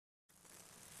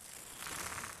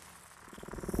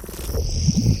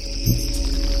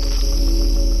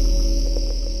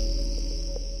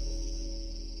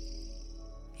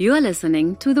You are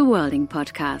listening to the Worlding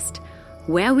Podcast,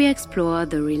 where we explore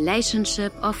the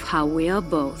relationship of how we are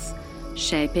both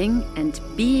shaping and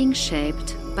being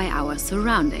shaped by our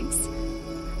surroundings.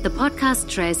 The podcast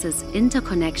traces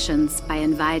interconnections by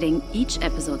inviting each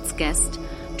episode's guest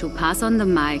to pass on the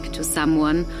mic to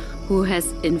someone who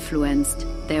has influenced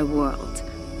their world.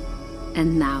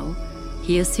 And now,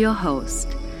 here's your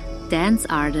host, dance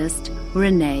artist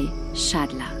Renee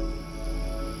Schadler.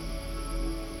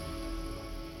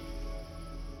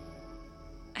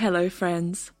 Hello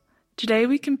friends. Today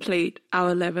we complete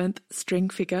our 11th string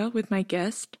figure with my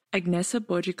guest, Agnesa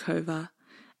Borjikova,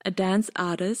 a dance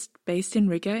artist based in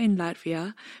Riga in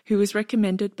Latvia, who was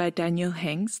recommended by Daniel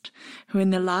Hengst, who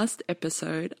in the last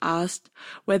episode asked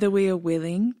whether we are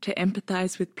willing to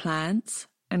empathize with plants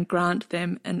and grant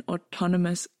them an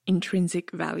autonomous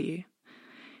intrinsic value.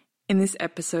 In this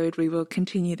episode, we will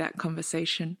continue that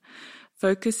conversation,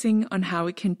 focusing on how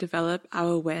we can develop our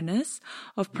awareness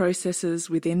of processes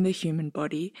within the human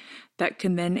body that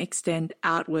can then extend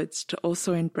outwards to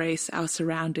also embrace our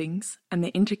surroundings and the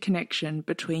interconnection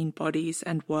between bodies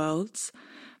and worlds,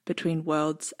 between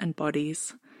worlds and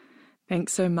bodies.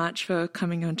 Thanks so much for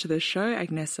coming onto the show,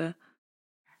 Agnesa.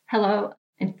 Hello,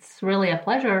 it's really a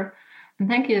pleasure. And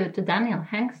thank you to Daniel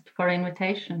Hengst for the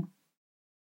invitation.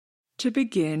 To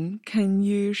begin, can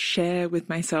you share with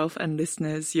myself and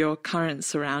listeners your current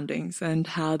surroundings and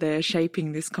how they're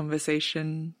shaping this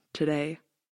conversation today?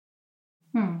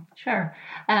 Sure.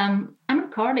 I'm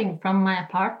recording from my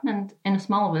apartment in a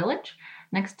small village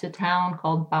next to a town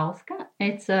called Bauska.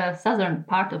 It's a southern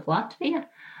part of Latvia,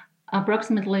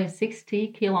 approximately 60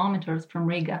 kilometers from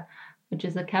Riga, which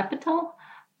is the capital.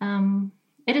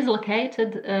 It is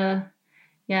located,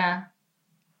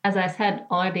 as I said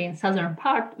already, in southern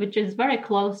part, which is very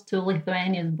close to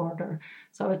Lithuania's border.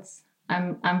 So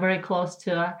I'm very close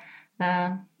to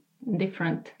a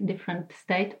different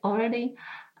state already.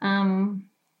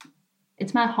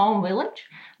 It's my home village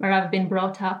where I've been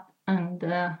brought up, and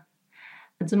at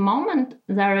the moment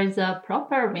there is a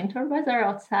proper winter weather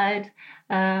outside,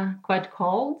 quite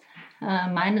cold,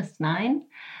 -9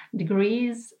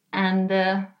 degrees,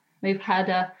 and we've had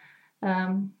a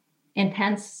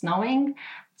intense snowing.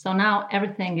 So now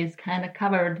everything is kind of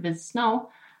covered with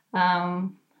snow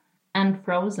and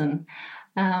frozen.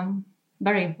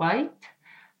 Very white,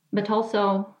 but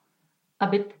also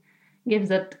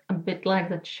gives it a bit like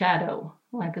that shadow,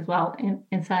 like as well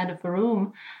inside of a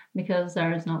room, because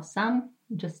there is no sun,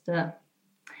 just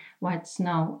white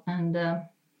snow. And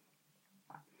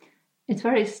it's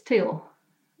very still.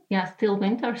 Still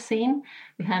winter scene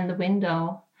behind the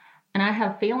window. And I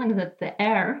have feeling that the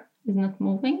air is not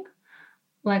moving.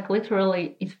 Like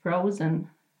literally it's frozen.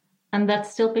 And that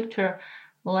still picture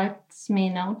lets me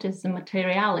notice the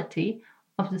materiality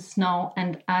of the snow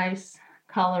and ice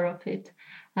color of it,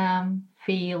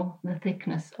 feel the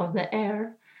thickness of the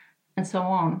air, and so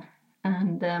on.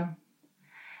 And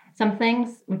some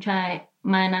things which I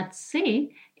might not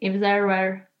see if there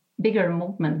were bigger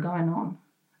movement going on,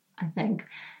 I think.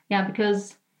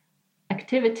 Because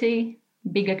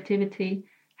big activity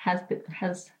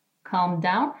has calmed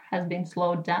down, has been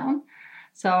slowed down.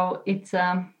 So it's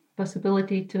a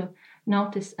possibility to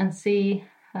notice and see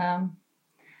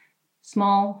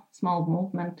small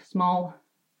movement, small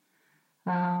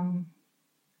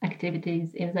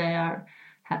activities if they are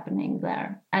happening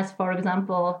there. As for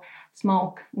example,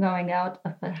 smoke going out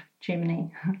of a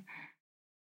chimney.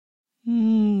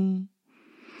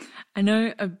 I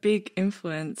know a big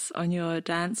influence on your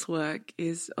dance work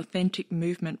is authentic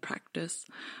movement practice,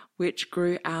 which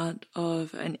grew out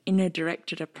of an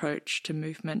inner-directed approach to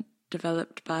movement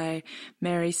developed by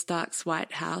Mary Starks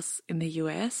Whitehouse in the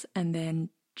US, and then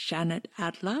Janet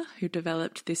Adler, who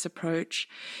developed this approach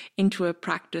into a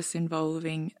practice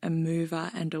involving a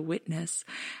mover and a witness.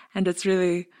 And it's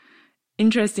really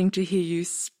interesting to hear you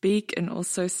speak and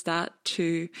also start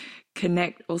to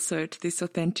connect also to this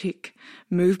authentic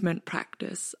movement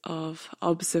practice of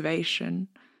observation.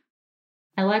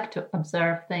 I like to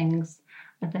observe things.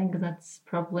 I think that's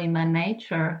probably my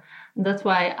nature. That's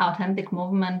why authentic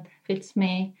movement fits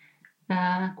me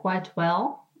quite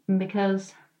well,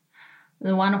 because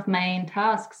one of main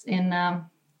tasks in the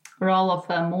role of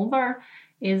a mover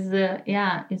is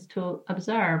to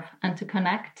observe and to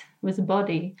connect with the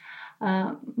body.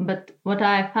 But what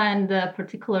I find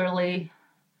particularly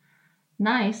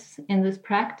nice in this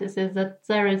practice is that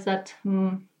there is that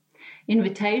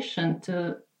invitation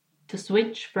to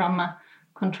switch from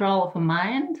control of a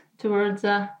mind towards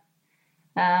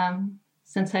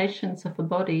sensations of a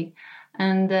body,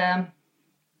 and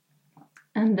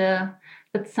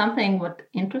that's something what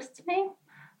interests me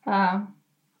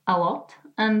a lot,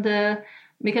 and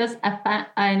because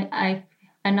I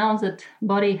know that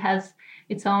body has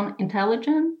its own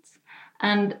intelligence,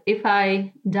 and if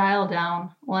I dial down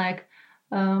like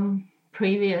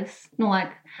previous,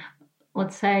 like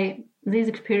let's say these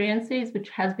experiences which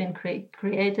has been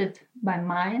created by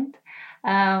mind,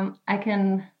 I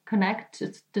can connect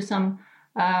to some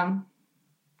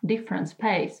different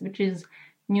space which is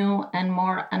new and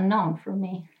more unknown for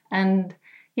me. And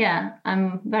yeah,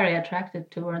 I'm very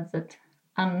attracted towards that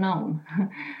unknown,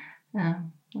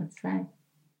 let's say.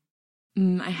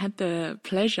 I had the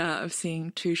pleasure of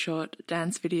seeing 2 short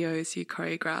dance videos you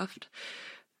choreographed.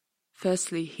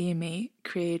 Firstly, Hear Me,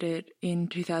 created in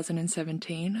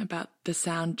 2017 about the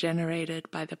sound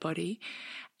generated by the body,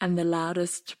 and The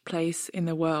Loudest Place in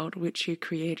the World, which you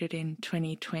created in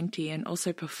 2020 and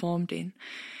also performed in,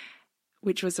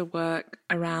 which was a work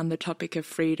around the topic of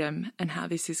freedom and how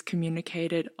this is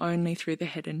communicated only through the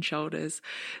head and shoulders.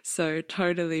 So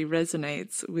totally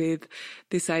resonates with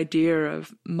this idea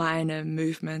of minor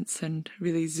movements and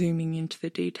really zooming into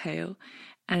the detail.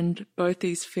 And both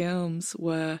these films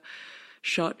were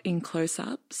shot in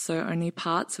close-up, so only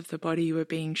parts of the body were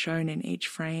being shown in each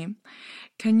frame.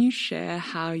 Can you share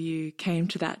how you came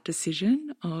to that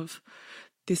decision of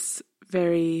this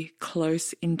very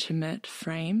close, intimate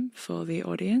frame for the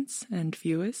audience and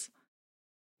viewers?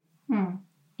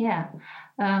 Yeah.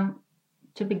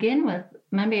 To begin with,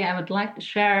 maybe I would like to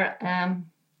share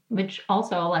which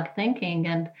also like thinking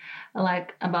and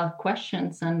like about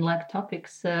questions and like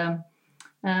topics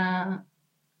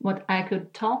what I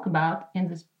could talk about in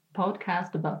this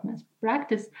podcast about my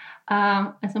practice.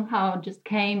 I somehow just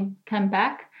came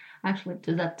back actually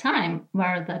to that time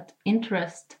where that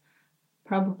interest,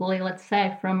 probably, let's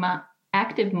say, from an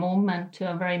active movement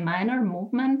to a very minor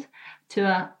movement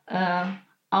to a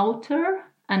outer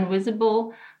and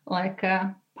visible, like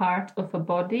a part of a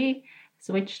body,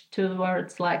 switched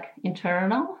towards like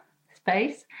internal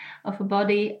space of a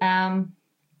body.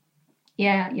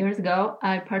 Years ago,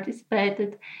 I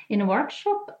participated in a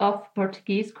workshop of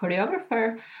Portuguese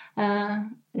choreographer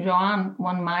Joan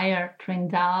von Meyer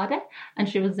Trindade, and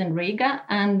she was in Riga,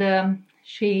 and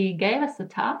she gave us a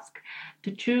task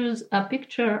to choose a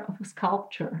picture of a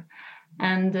sculpture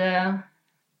and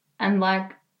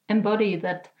like embody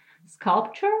that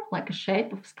sculpture, like a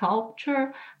shape of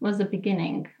sculpture was the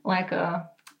beginning, like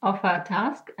of a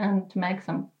task, and to make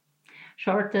some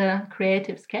short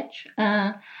creative sketch.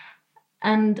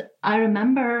 And I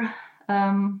remember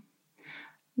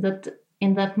that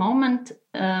in that moment,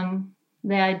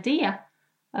 the idea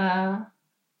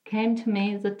came to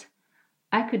me that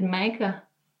I could make a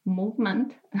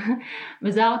movement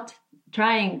without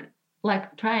trying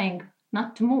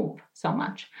not to move so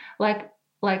much. Like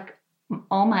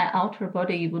all my outer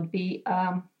body would be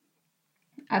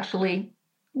actually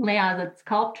Leah, that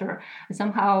sculpture,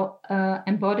 somehow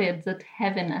embodied that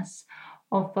heaviness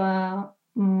of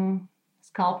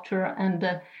sculpture and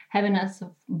the heaviness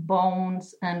of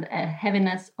bones and a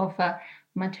heaviness of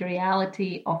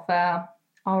materiality of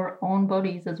our own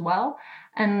bodies as well.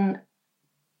 And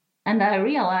I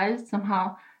realized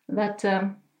somehow that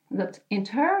that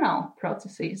internal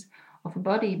processes of a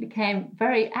body became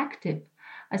very active.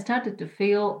 I started to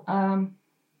feel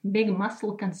big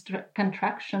muscle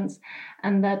contractions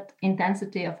and that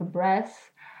intensity of a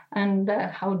breath, and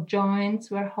how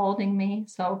joints were holding me.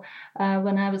 So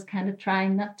when I was kind of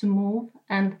trying not to move,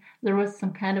 and there was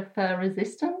some kind of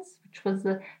resistance, which was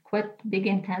quite big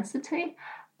intensity,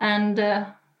 and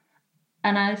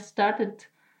I started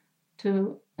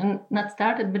to, not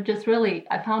started, but just really,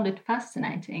 I found it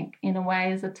fascinating in a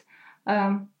way that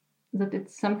that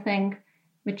it's something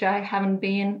which I haven't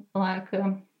been like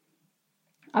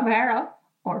aware of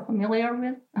or familiar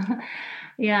with.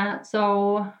 Yeah,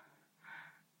 so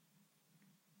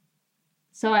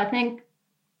I think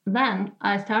then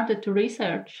I started to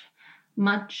research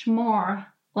much more,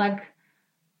 like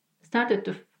started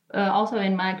to also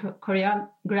in my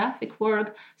choreographic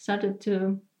work, started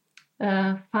to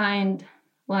find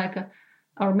like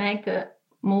or make a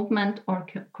movement or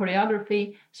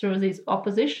choreography through these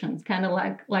oppositions, kind of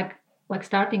like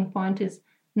starting point is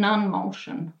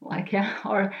non-motion, like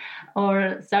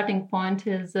or starting point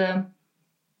is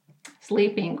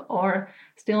sleeping or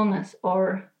stillness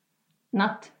or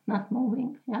not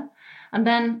moving, yeah. And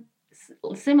then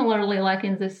similarly, like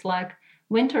in this like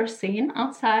winter scene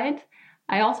outside,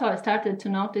 I started to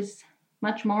notice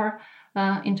much more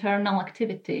internal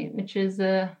activity, which is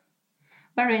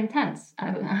very intense,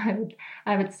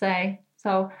 I would say.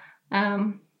 So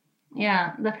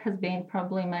yeah, that has been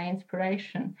probably my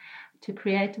inspiration to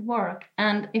create work.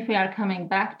 And if we are coming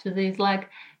back to these like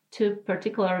two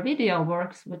particular video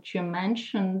works which you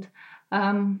mentioned.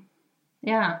 The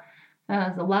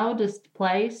loudest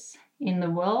place in the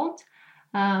world.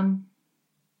 I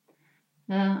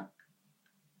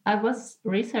was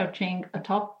researching a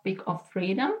topic of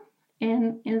freedom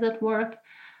in that work,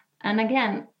 and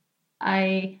again,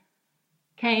 I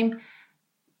came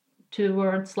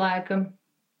towards like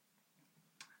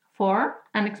for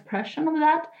an expression of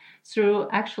that through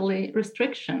actually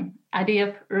restriction, idea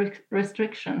of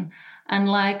restriction, and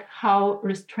like how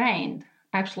restrained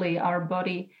actually our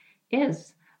body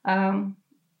is.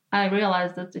 I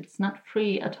realized that it's not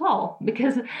free at all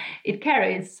because it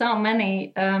carries so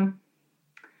many,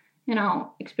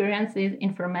 experiences,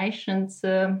 informations,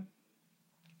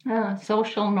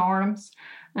 social norms,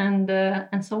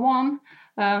 and so on.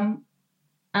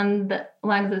 And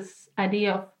like this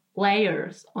idea of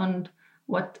layers on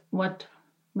what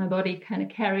my body kind of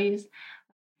carries.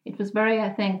 It was very, I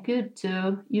think, good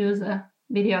to use a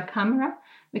video camera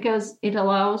because it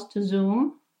allows to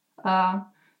zoom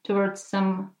towards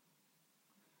some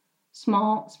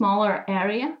smaller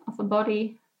area of the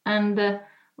body. And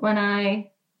when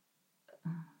I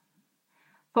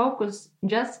focus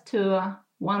just to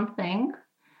one thing,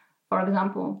 for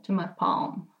example, to my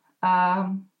palm,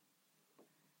 I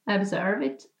observe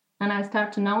it and I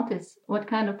start to notice what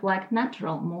kind of like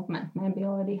natural movement maybe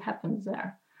already happens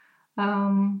there.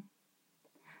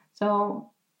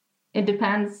 So it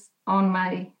depends on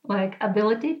my like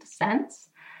ability to sense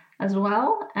as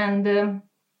well, and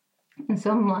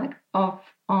some like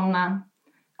on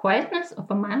quietness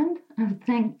of a mind, I would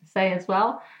say as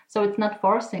well. So it's not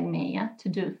forcing me to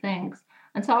do things,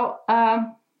 and so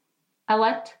I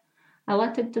let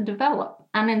it to develop,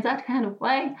 and in that kind of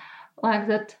way, like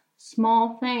that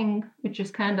small thing, which is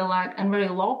kind of like and very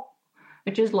low,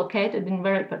 which is located in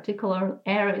very particular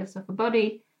areas of the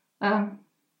body. I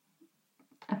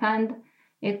find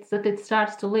it's that it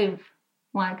starts to live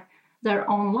like their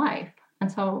own life,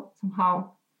 and so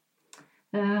somehow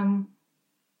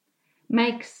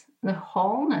makes the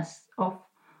wholeness of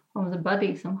the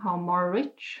body somehow more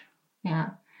rich.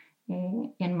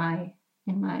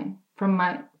 From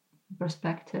my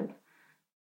perspective.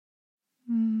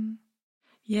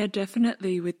 Yeah,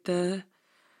 definitely, with the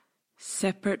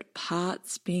separate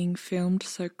parts being filmed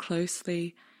so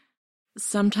closely.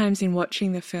 Sometimes in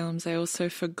watching the films, I also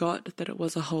forgot that it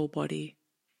was a whole body.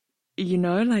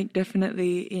 Like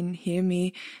definitely in Hear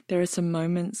Me, there are some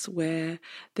moments where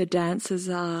the dancers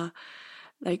are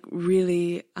like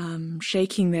really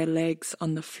shaking their legs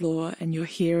on the floor, and you're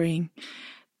hearing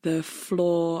the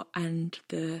floor and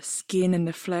the skin and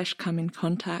the flesh come in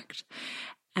contact.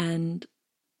 And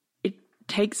it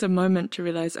takes a moment to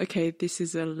realize, okay, this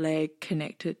is a leg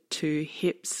connected to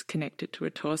hips, connected to a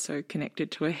torso,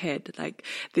 connected to a head. Like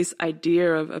this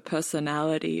idea of a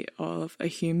personality of a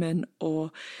human,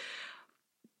 or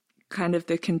kind of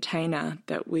the container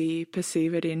that we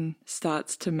perceive it in,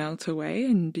 starts to melt away.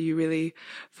 And you really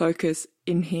focus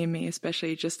in Hear Me,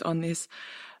 especially just on this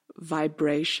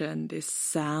vibration, this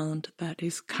sound that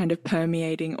is kind of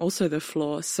permeating also the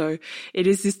floor. So it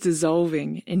is this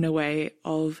dissolving in a way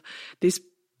of this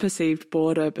perceived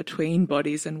border between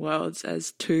bodies and worlds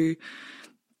as two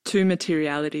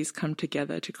materialities come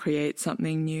together to create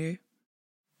something new.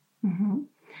 Mm-hmm.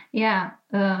 Yeah,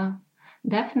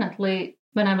 definitely.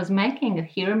 When I was making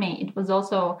Hear Me, it was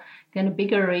also kind of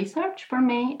bigger research for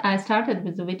me. I started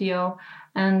with the video,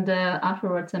 and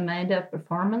afterwards I made a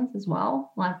performance as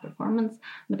well, live performance.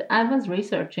 But I was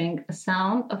researching a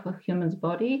sound of a human's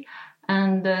body,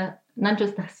 and not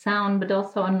just a sound, but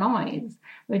also a noise,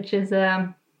 which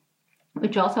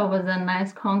also was a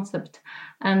nice concept.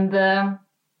 And the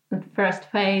first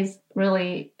phase,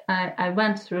 really, I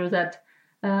went through that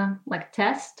like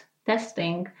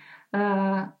testing.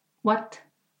 What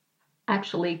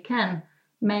actually can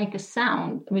make a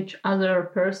sound which other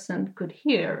person could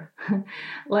hear,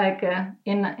 like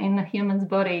in a human's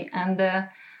body. And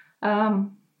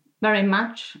very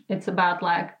much it's about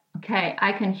like, okay,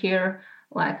 I can hear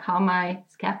like how my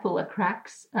scapula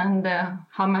cracks and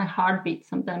how my heartbeat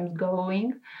sometimes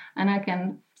going, and I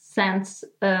can sense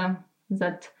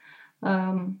that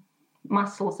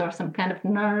muscles or some kind of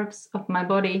nerves of my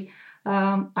body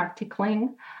are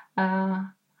tickling.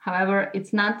 However,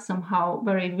 it's not somehow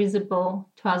very visible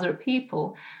to other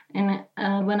people. And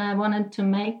when I wanted to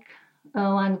make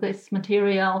like this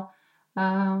material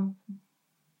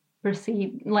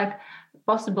perceived, like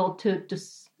possible to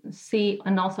see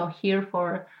and also hear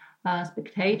for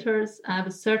spectators, I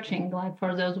was searching like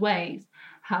for those ways,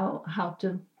 how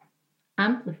to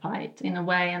amplify it in a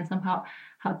way, and somehow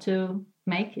how to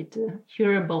make it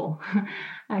hearable,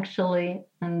 actually.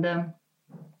 And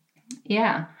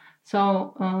Yeah.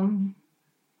 So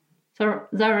so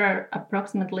there are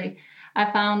approximately,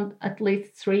 I found at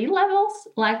least 3 levels,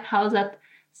 like how that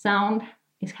sound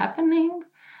is happening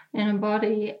in a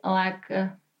body, like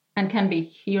and can be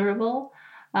hearable.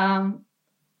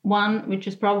 One which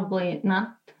is probably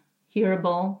not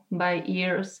hearable by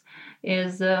ears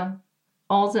is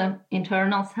all the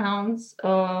internal sounds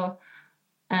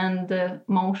and the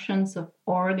motions of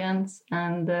organs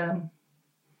and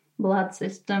blood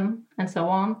system and so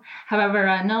on. However,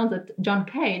 I know that John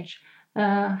Cage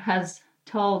has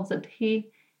told that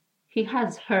he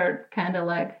has heard kind of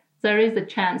like there is a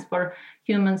chance for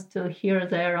humans to hear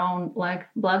their own like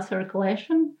blood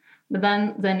circulation, but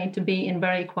then they need to be in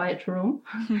very quiet room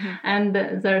and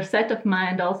their set of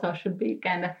mind also should be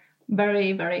kind of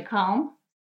very, very calm.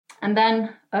 And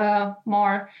then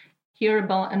more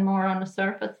hearable and more on the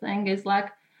surface thing is like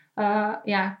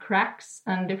cracks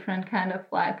and different kind of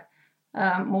like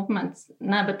movements,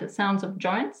 no, but the sounds of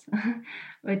joints,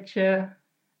 which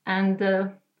and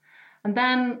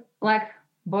then like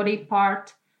body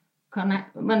part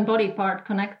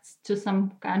connects to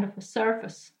some kind of a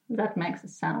surface that makes a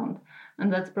sound,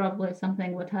 and that's probably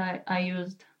something what I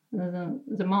used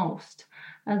the most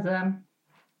as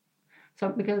so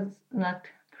because that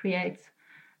creates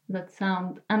that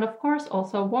sound. And of course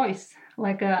also voice,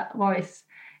 like a voice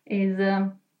is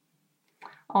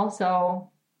also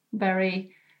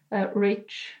very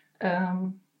rich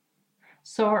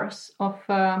source of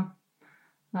how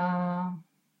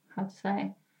to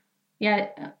say,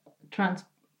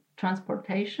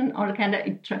 transportation, or kind of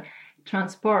it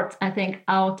transports, I think,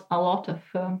 out a lot of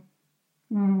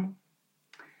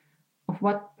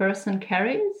what person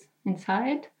carries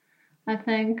inside, I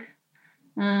think,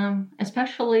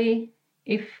 especially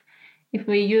if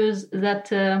we use that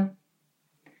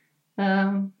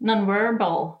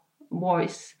nonverbal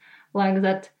voice, like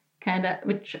that kind of,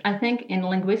 which I think in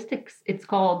linguistics it's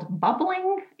called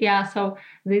bubbling. Yeah, so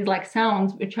these like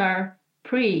sounds which are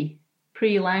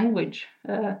pre-language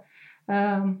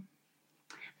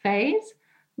phase,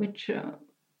 which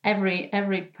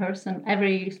every person,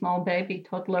 every small baby,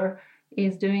 toddler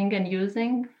is doing and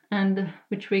using, and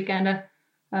which we kind of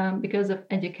because of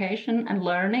education and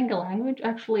learning a language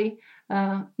actually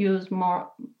use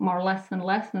more less and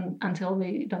less until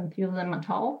we don't use them at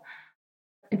all.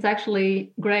 It's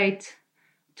actually a great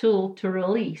tool to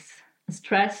release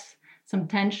stress, some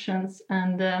tensions,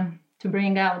 and to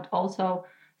bring out also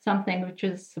something which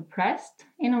is suppressed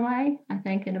in a way, I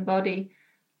think, in the body.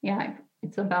 Yeah,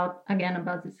 it's about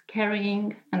this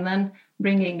carrying and then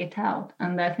bringing it out.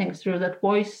 And I think through that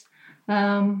voice,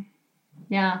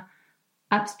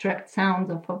 abstract sounds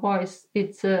of a voice,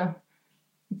 it's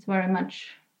very much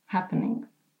happening.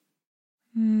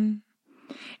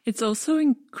 It's also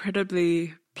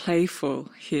incredibly playful,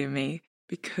 Hear Me,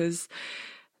 because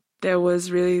there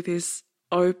was really this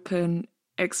open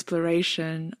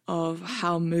exploration of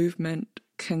how movement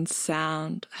can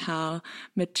sound, how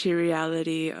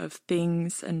materiality of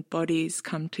things and bodies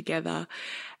come together.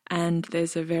 And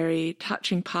there's a very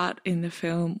touching part in the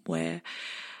film where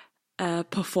a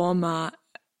performer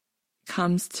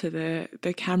comes to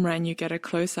the camera and you get a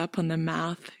close-up on the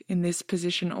mouth in this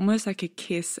position, almost like a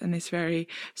kiss, and this very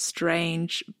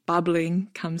strange bubbling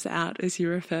comes out, as you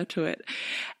refer to it.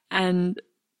 And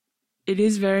it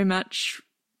is very much,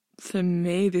 for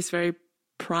me, this very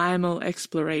primal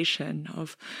exploration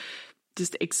of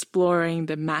just exploring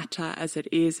the matter as it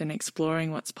is and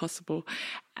exploring what's possible.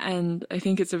 And I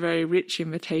think it's a very rich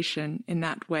invitation in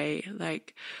that way.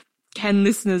 Like, can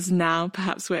listeners now,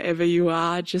 perhaps wherever you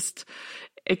are, just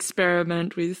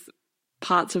experiment with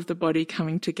parts of the body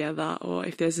coming together, or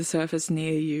if there's a surface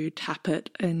near you, tap it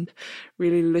and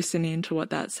really listen into what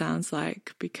that sounds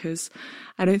like, because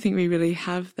I don't think we really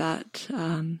have that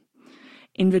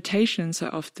invitation so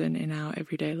often in our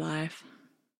everyday life.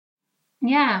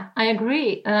 Yeah, I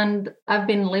agree. And I've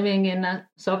been living in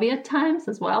Soviet times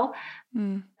as well.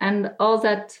 And all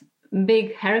that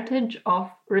big heritage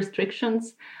of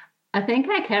restrictions, I think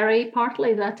I carry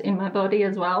partly that in my body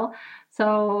as well.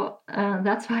 So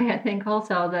that's why I think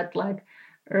also that like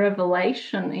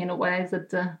revelation in a way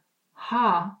that,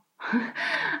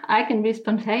 I can be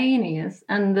spontaneous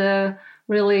and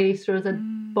really through the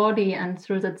body and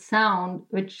through that sound,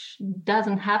 which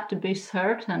doesn't have to be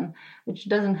certain, which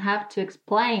doesn't have to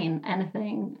explain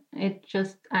anything.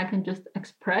 I can just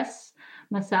express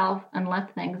myself and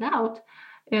let things out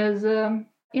is,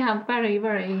 very,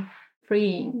 very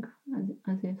freeing,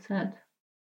 as you said.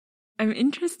 I'm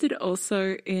interested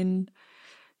also in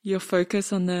your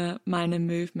focus on the minor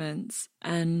movements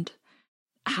and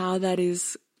how that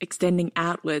is extending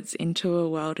outwards into a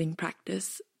welding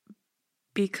practice,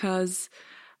 because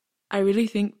I really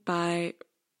think by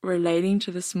relating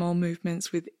to the small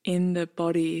movements within the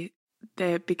body,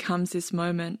 there becomes this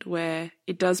moment where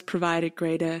it does provide a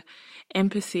greater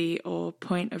empathy or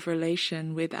point of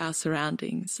relation with our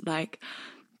surroundings, like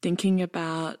thinking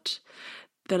about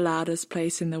the loudest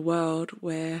place in the world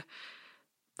where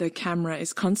the camera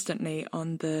is constantly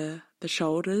on the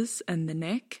shoulders and the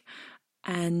neck,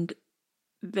 and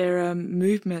there are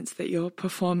movements that you're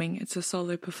performing. It's a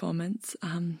solo performance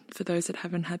for those that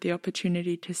haven't had the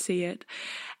opportunity to see it.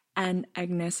 And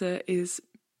Agnesa is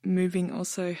moving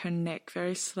also her neck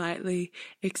very slightly,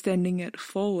 extending it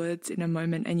forwards in a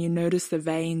moment, and you notice the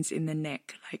veins in the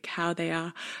neck, like how they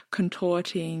are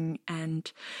contorting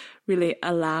and really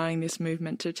allowing this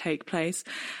movement to take place.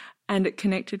 And it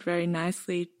connected very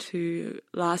nicely to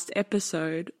last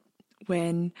episode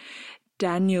when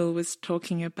Daniel was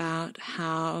talking about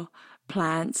how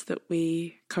plants that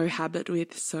we cohabit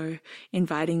with, so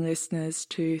inviting listeners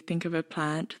to think of a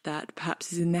plant that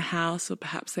perhaps is in their house or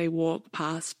perhaps they walk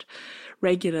past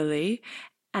regularly,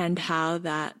 and how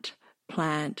that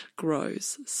plant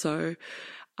grows. So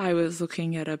I was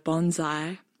looking at a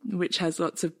bonsai which has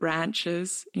lots of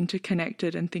branches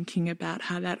interconnected and thinking about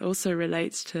how that also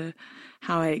relates to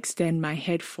how I extend my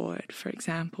head forward, for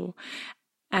example.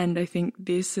 And I think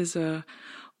this as a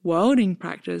worlding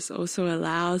practice also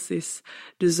allows this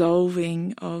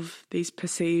dissolving of these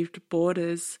perceived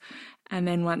borders. And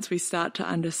then once we start to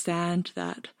understand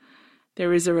that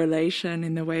there is a relation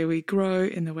in the way we grow,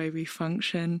 in the way we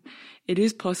function, it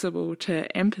is possible to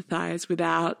empathize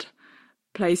without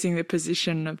placing the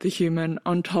position of the human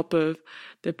on top of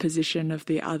the position of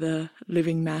the other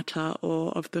living matter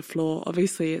or of the floor.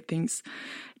 Obviously, it thinks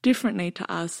differently to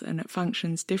us and it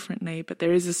functions differently, but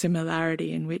there is a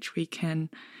similarity in which we can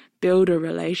build a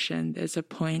relation. There's a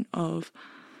point of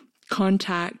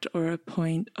contact or a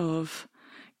point of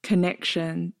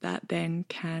connection that then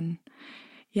can,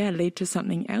 lead to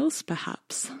something else,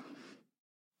 perhaps.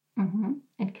 Mm-hmm.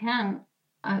 It can.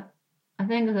 I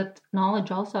think that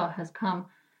knowledge also has come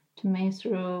to me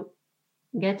through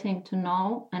getting to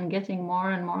know and getting more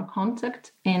and more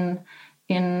contact in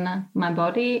my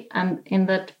body, and in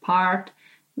that part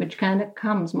which kind of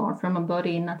comes more from a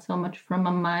body, not so much from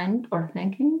a mind or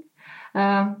thinking.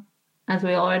 As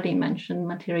we already mentioned,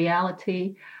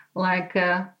 materiality, like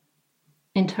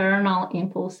internal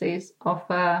impulses of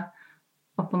a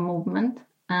movement,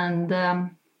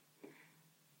 and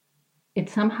it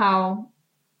somehow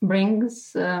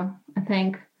brings, I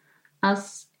think,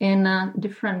 us in a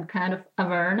different kind of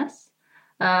awareness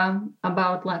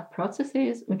about like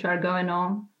processes which are going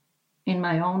on in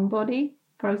my own body,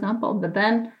 for example. But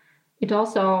then it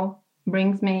also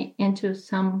brings me into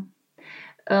some,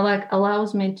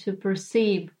 allows me to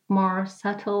perceive more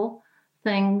subtle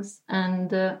things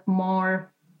and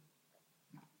more,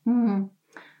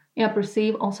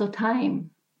 perceive also time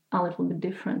a little bit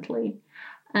differently.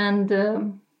 And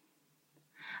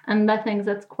I think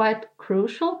that's quite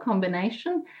crucial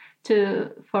combination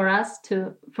for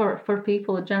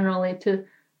people generally to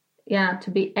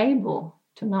be able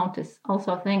to notice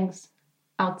also things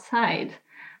outside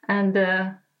and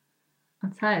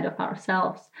outside of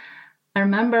ourselves. I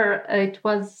remember it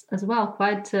was as well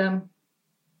quite a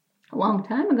long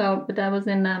time ago, but I was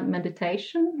in a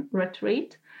meditation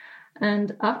retreat,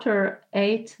 and after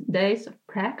 8 days of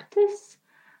practice,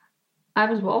 I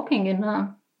was walking in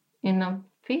a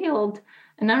field,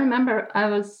 and I remember I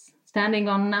was standing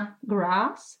on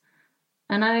grass,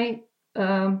 and I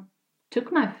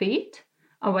took my feet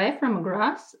away from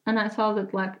grass, and I saw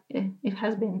that like it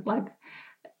has been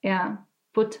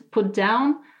put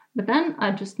down, but then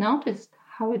I just noticed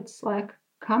how it's like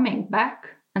coming back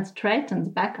and straightens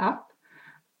back up,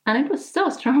 and it was so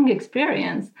strong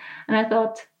experience. And I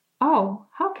thought, oh,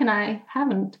 how can I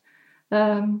haven't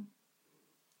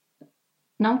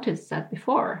noticed that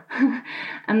before?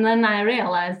 And then I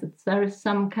realized that there is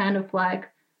some kind of like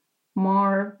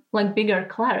more like bigger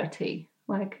clarity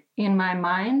like in my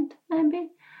mind,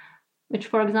 maybe, which,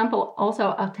 for example,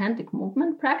 also authentic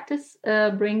movement practice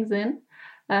brings in,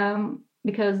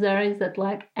 because there is that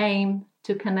like aim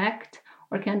to connect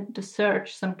or to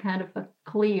search some kind of a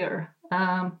clear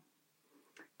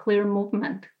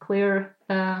movement, clear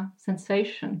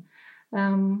sensation,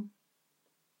 and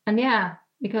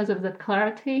because of that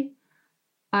clarity,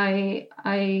 I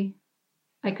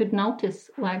could notice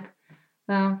like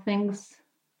things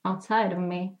outside of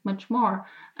me much more.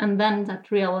 And then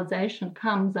that realization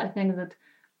comes, I think, that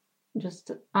just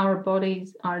our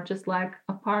bodies are just like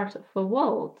a part of a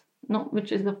world,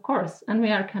 which is, of course, and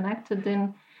we are connected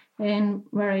in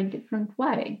very different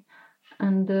way.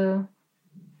 And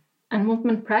And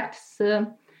movement practice,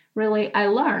 really, I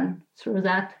learn through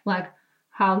that, like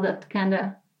how that kind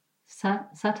of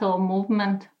subtle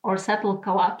movement or subtle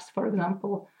collapse, for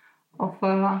example, of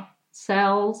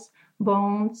cells,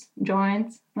 bones,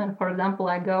 joints. When, for example,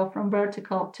 I go from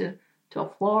vertical to a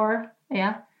floor,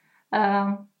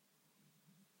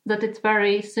 that it's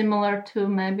very similar to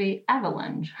maybe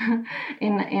avalanche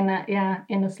in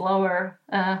a slower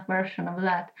version of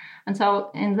that. And so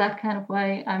in that kind of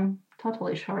way, I'm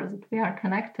totally sure that we are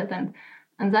connected,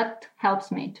 and that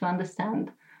helps me to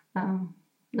understand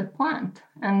the plant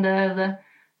and the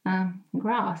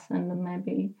grass and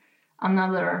maybe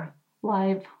another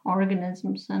live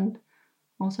organisms and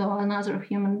also another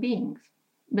human beings.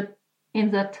 But in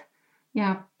that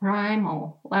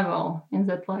primal level, in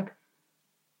that like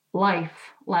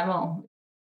life level.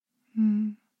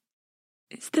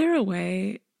 Is there a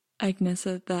way,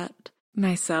 Agnesa, that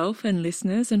myself and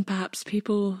listeners and perhaps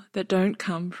people that don't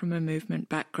come from a movement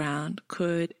background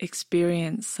could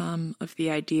experience some of the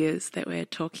ideas that we're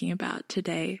talking about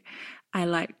today? I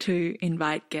like to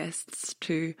invite guests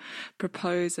to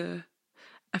propose a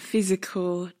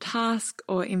physical task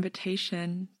or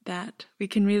invitation that we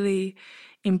can really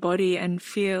embody and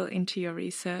feel into your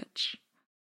research.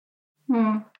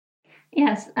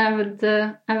 Yes, I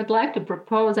would like to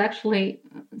propose actually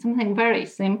something very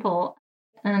simple,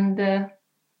 and I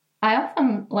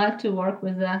often like to work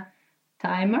with a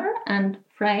timer and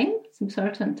frame some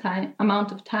certain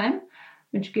amount of time,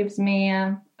 which gives me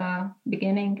a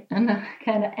beginning and a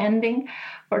kind of ending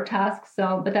for tasks.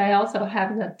 So, but I also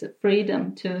have that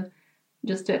freedom to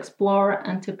just to explore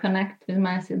and to connect with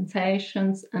my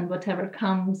sensations and whatever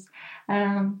comes.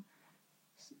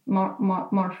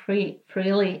 More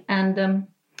freely, and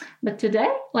but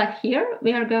today, like here,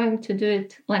 we are going to do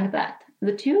it like that.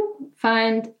 That you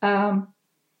find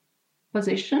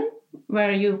position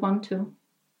where you want to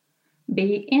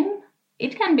be in.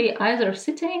 It can be either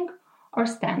sitting or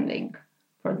standing.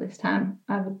 For this time,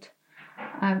 I would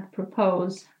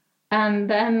propose, and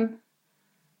then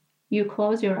you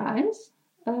close your eyes,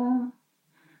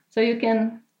 so you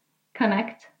can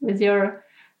connect with your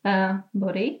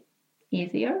body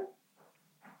easier.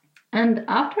 And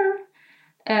after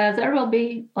there will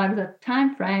be like the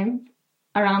time frame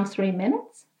around 3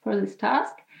 minutes for this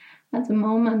task at the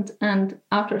moment, and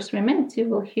after 3 minutes you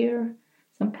will hear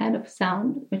some kind of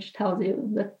sound which tells you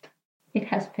that it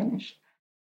has finished.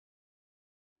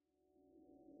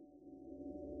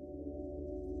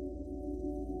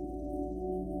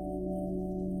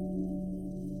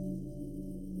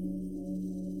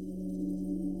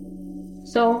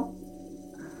 So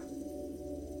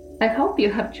I hope you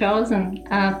have chosen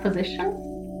a position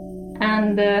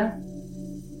and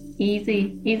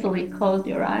easily close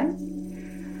your eyes.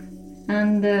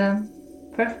 And the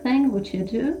first thing which you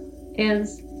do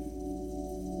is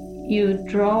you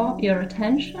draw your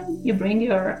attention, you bring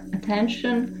your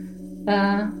attention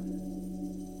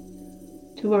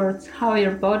towards how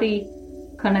your body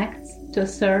connects to a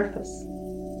surface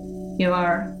you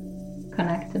are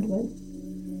connected with.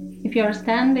 If you are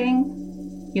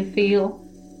standing, you feel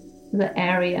the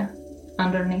area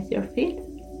underneath your feet.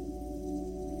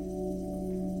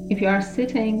 If you are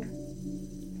sitting,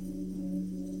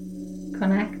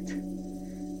 connect.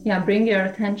 Bring your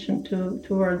attention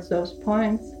towards those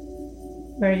points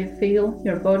where you feel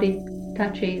your body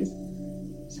touches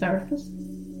surface.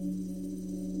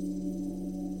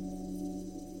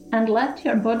 And let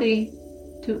your body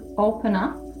to open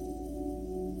up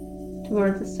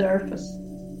towards the surface.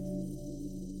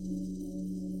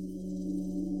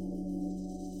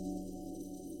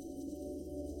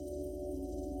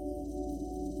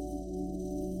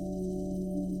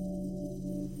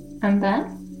 And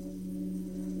then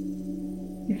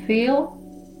you feel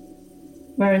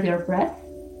where is your breath.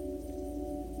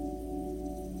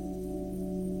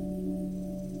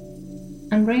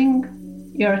 And bring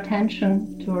your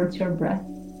attention towards your breath.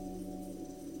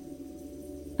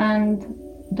 And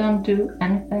don't do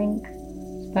anything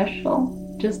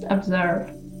special, just observe.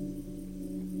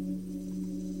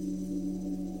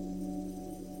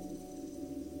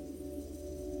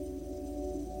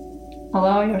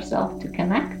 Allow yourself to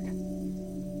connect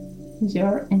with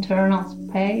your internal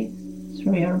space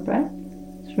through your breath,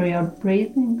 through your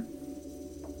breathing.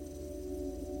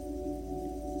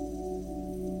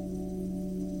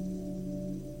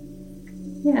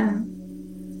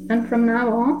 And from now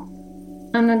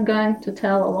on, I'm not going to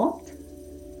tell a lot,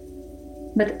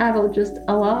 but I will just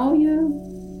allow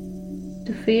you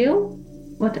to feel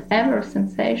whatever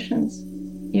sensations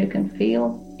you can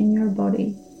feel in your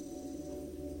body.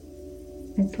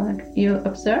 It's like you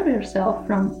observe yourself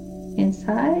from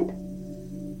inside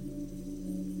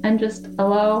and just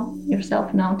allow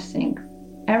yourself noticing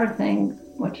everything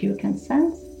what you can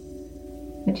sense,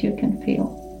 what you can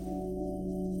feel.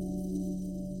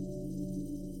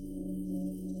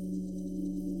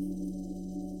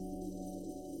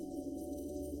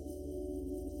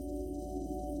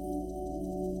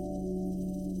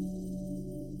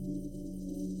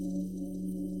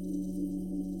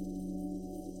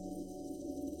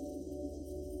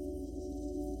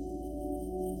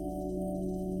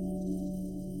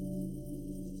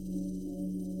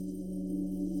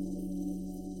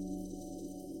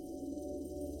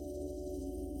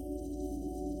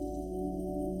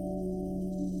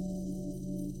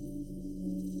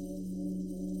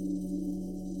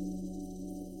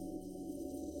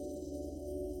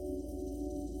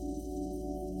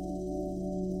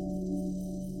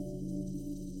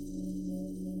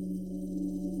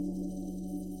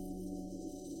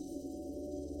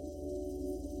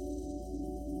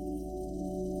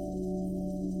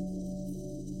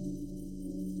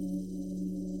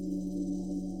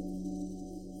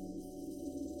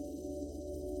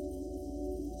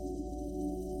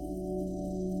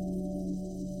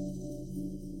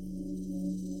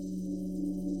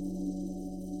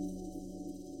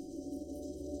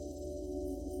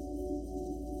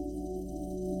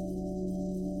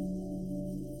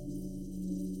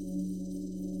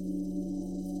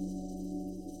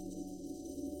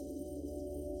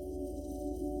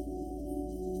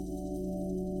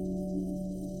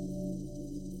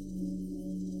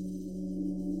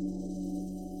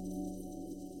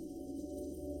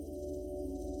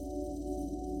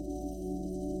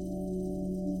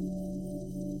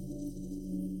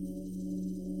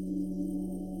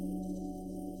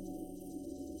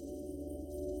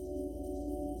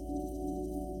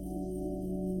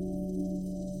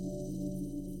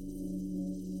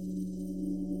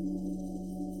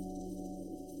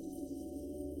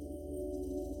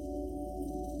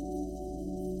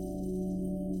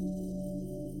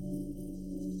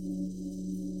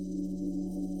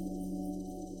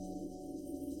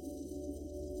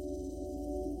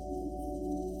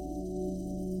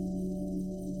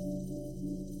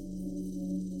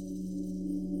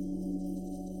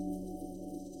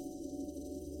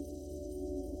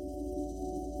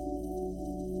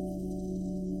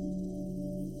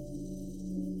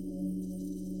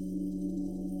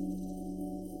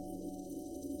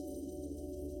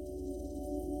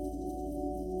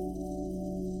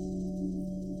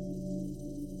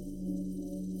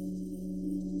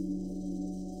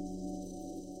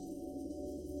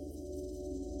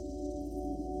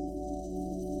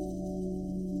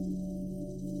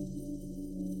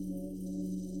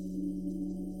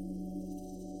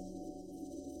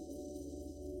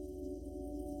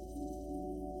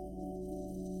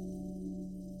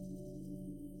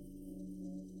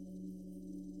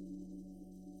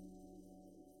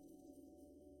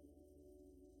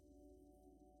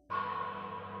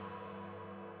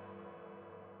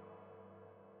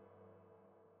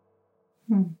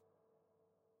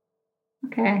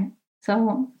 Okay,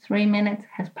 so 3 minutes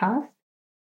has passed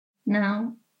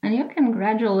now, and you can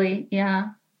gradually,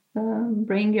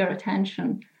 bring your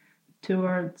attention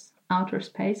towards outer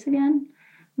space again.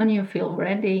 When you feel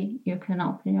ready, you can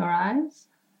open your eyes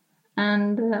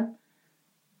and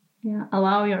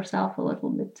allow yourself a little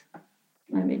bit,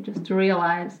 maybe just to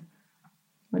realize,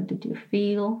 what did you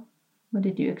feel, what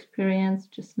did you experience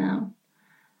just now.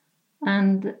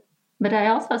 But I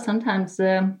also sometimes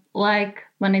like,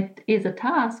 when it is a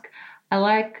task, I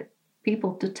like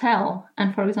people to tell,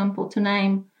 and for example, to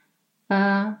name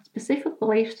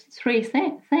specifically 3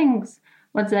 things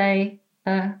what they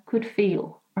could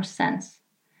feel or sense.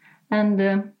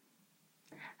 And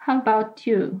how about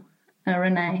you,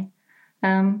 Renee?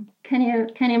 Can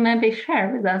you maybe share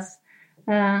with us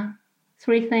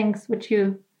 3 things which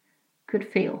you could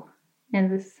feel in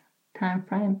this time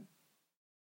frame?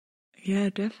 Yeah,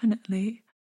 definitely.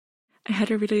 I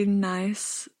had a really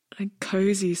nice,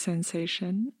 cozy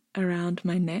sensation around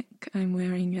my neck. I'm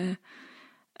wearing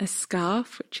a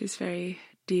scarf, which is very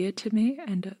dear to me,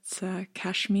 and it's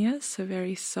cashmere, so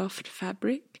very soft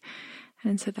fabric.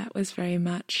 And so that was very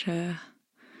much a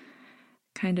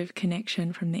kind of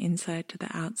connection from the inside to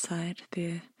the outside,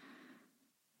 the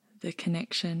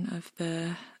connection of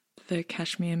the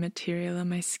cashmere material on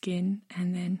my skin,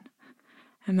 and then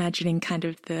imagining kind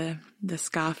of the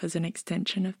scarf as an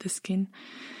extension of the skin,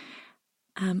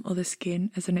 or the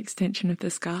skin as an extension of the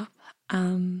scarf.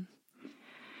 And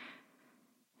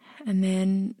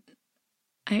then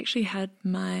I actually had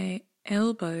my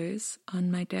elbows on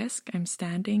my desk. I'm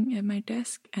standing at my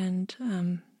desk,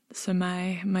 and So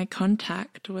my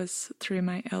contact was through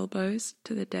my elbows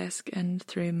to the desk and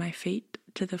through my feet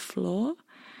to the floor.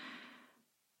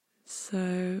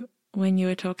 So when you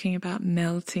were talking about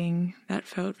melting, that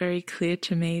felt very clear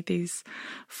to me. These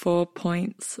 4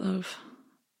 points of,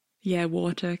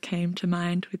 water came to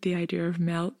mind with the idea of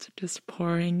melt, just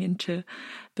pouring into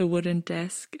the wooden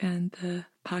desk and the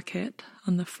parquet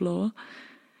on the floor.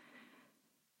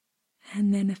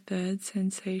 And then a third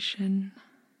sensation.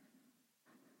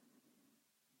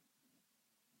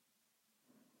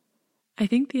 I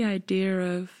think the idea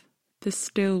of the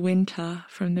still winter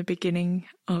from the beginning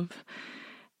of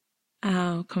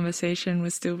our conversation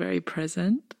was still very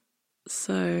present.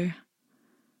 So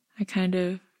I kind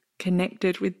of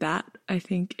connected with that. I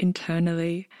think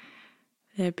internally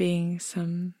there being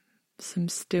some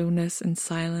stillness and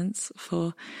silence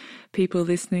for people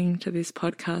listening to this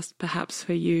podcast. Perhaps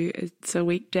for you it's a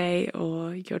weekday,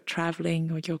 or you're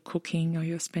traveling, or you're cooking, or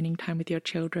you're spending time with your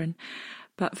children.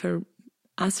 But for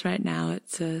us right now,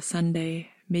 it's a Sunday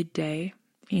midday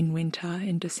in winter,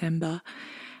 in December.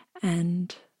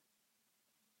 And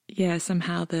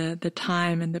somehow the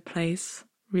time and the place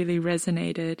really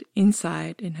resonated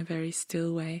inside in a very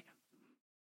still way.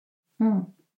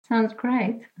 Sounds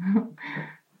great.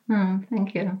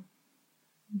 Thank you.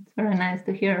 It's very nice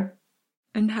to hear.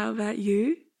 And how about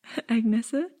you,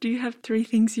 Agnesa? Do you have 3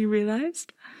 things you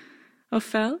realized or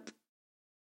felt?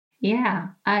 Yeah,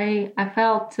 I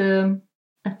felt a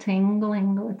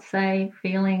tingling, let's say,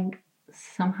 feeling,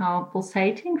 somehow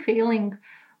pulsating feeling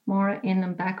more in the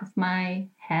back of my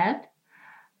head.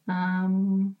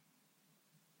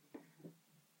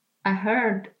 I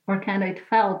heard, or kind of it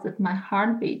felt, that my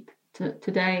heartbeat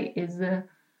today is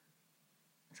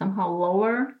somehow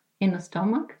lower in the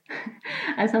stomach.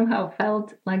 I somehow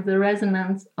felt like the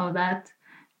resonance of that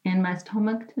in my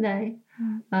stomach today,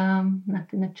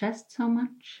 not in the chest so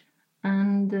much.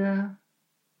 And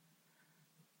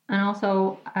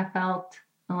also I felt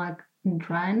like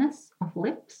dryness of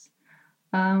lips,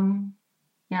 of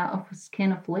the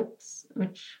skin of lips,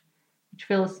 which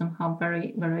feels somehow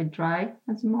very, very dry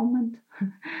at the moment.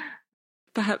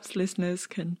 Perhaps listeners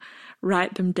can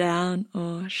write them down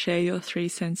or share your 3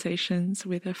 sensations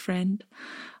with a friend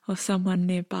or someone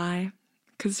nearby.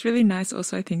 Because it's really nice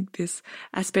also, I think, this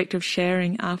aspect of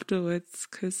sharing afterwards,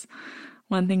 because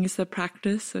one thing is the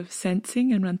practice of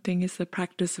sensing and one thing is the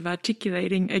practice of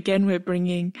articulating. Again, we're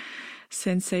bringing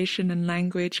sensation and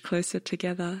language closer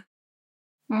together.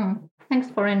 Thanks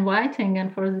for inviting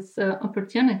and for this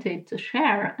opportunity to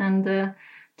share and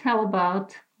tell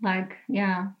about my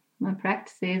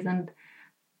practices and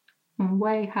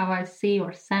way how I see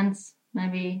or sense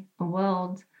maybe a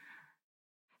world.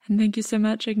 And thank you so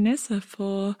much, Agnesa,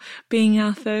 for being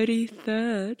our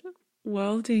 33rd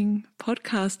Worlding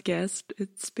podcast guest.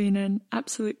 It's been an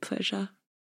absolute pleasure.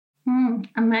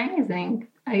 Amazing.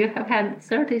 You have had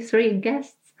 33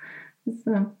 guests. It's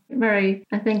a very,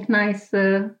 I think, nice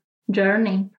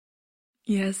journey.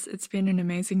 Yes, it's been an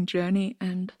amazing journey,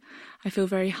 and I feel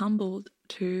very humbled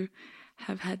to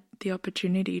have had the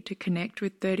opportunity to connect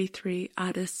with 33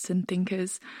 artists and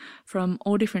thinkers from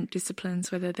all different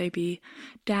disciplines, whether they be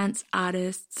dance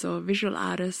artists or visual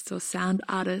artists or sound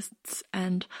artists,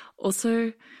 and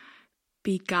also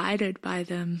be guided by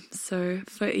them. So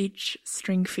for each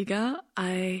string figure,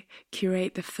 I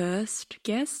curate the first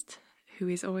guest, who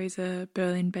is always a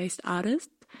Berlin-based artist,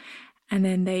 and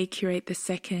then they curate the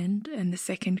second, and the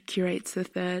second curates the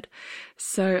third.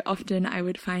 So often I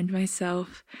would find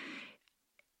myself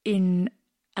in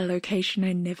a location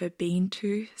I'd never been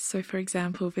to. So for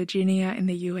example, Virginia in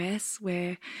the US,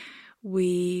 where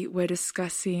we were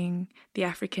discussing the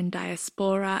African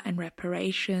diaspora and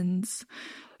reparations,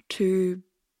 to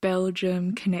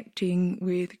Belgium, connecting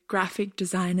with graphic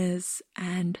designers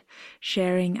and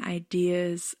sharing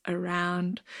ideas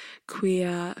around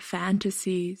queer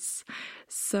fantasies.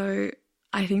 So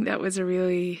I think that was a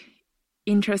really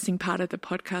interesting part of the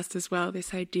podcast as well,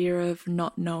 this idea of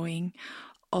not knowing,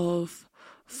 of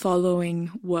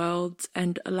following worlds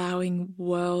and allowing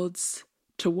worlds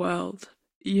to world,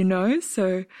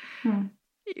 So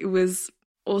it was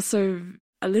also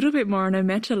a little bit more on a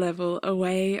meta level, a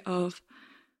way of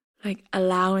like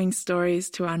allowing stories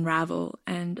to unravel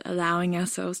and allowing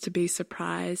ourselves to be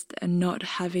surprised and not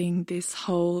having this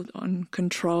hold on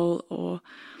control or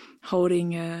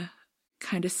holding a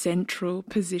kind of central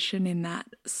position in that.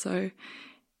 So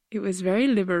it was very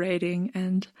liberating,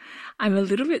 and I'm a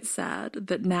little bit sad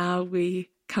that now we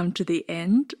come to the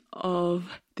end of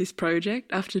this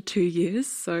project after 2 years,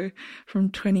 so from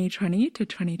 2020 to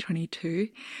 2022.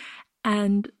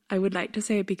 And I would like to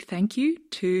say a big thank you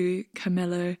to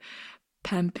Carmelo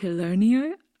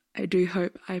Pampilonio I do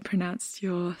hope I pronounced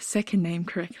your second name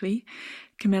correctly.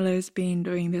 Camilla's been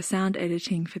doing the sound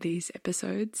editing for these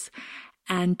episodes,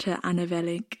 and to Anna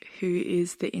Velik, who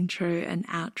is the intro and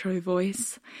outro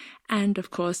voice, and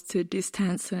of course to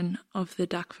Distanzen of the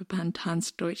Dachverband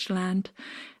Tanz Deutschland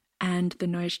and the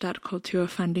Neustart Kultur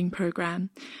funding program,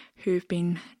 who've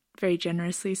been very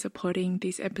generously supporting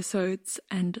these episodes,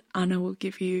 and Anna will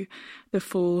give you the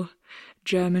full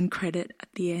German credit at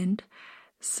the end.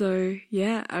 So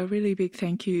yeah, a really big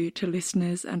thank you to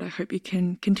listeners, and I hope you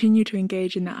can continue to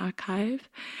engage in the archive,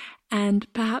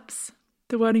 and perhaps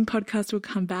the Worlding Podcast will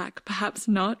come back, perhaps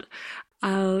not.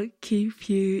 I'll keep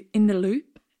you in the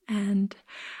loop, and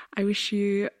I wish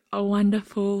you a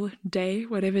wonderful day,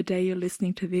 whatever day you're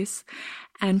listening to this.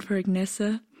 And for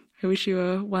Agnesa, I wish you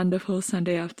a wonderful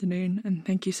Sunday afternoon, and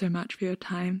thank you so much for your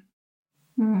time.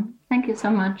 Thank you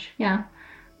so much. Yeah,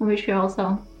 I wish you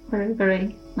also very,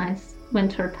 very nice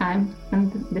winter time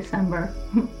and December.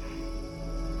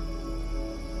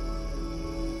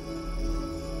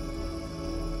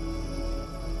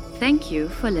 Thank you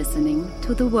for listening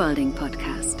to the Worlding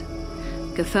Podcast.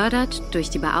 Gefördert durch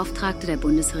die Beauftragte der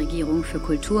Bundesregierung für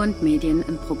Kultur und Medien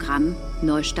im Programm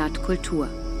Neustart Kultur.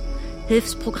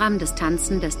 Hilfsprogramm des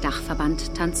Tanzen des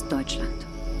Dachverband Tanz Deutschland.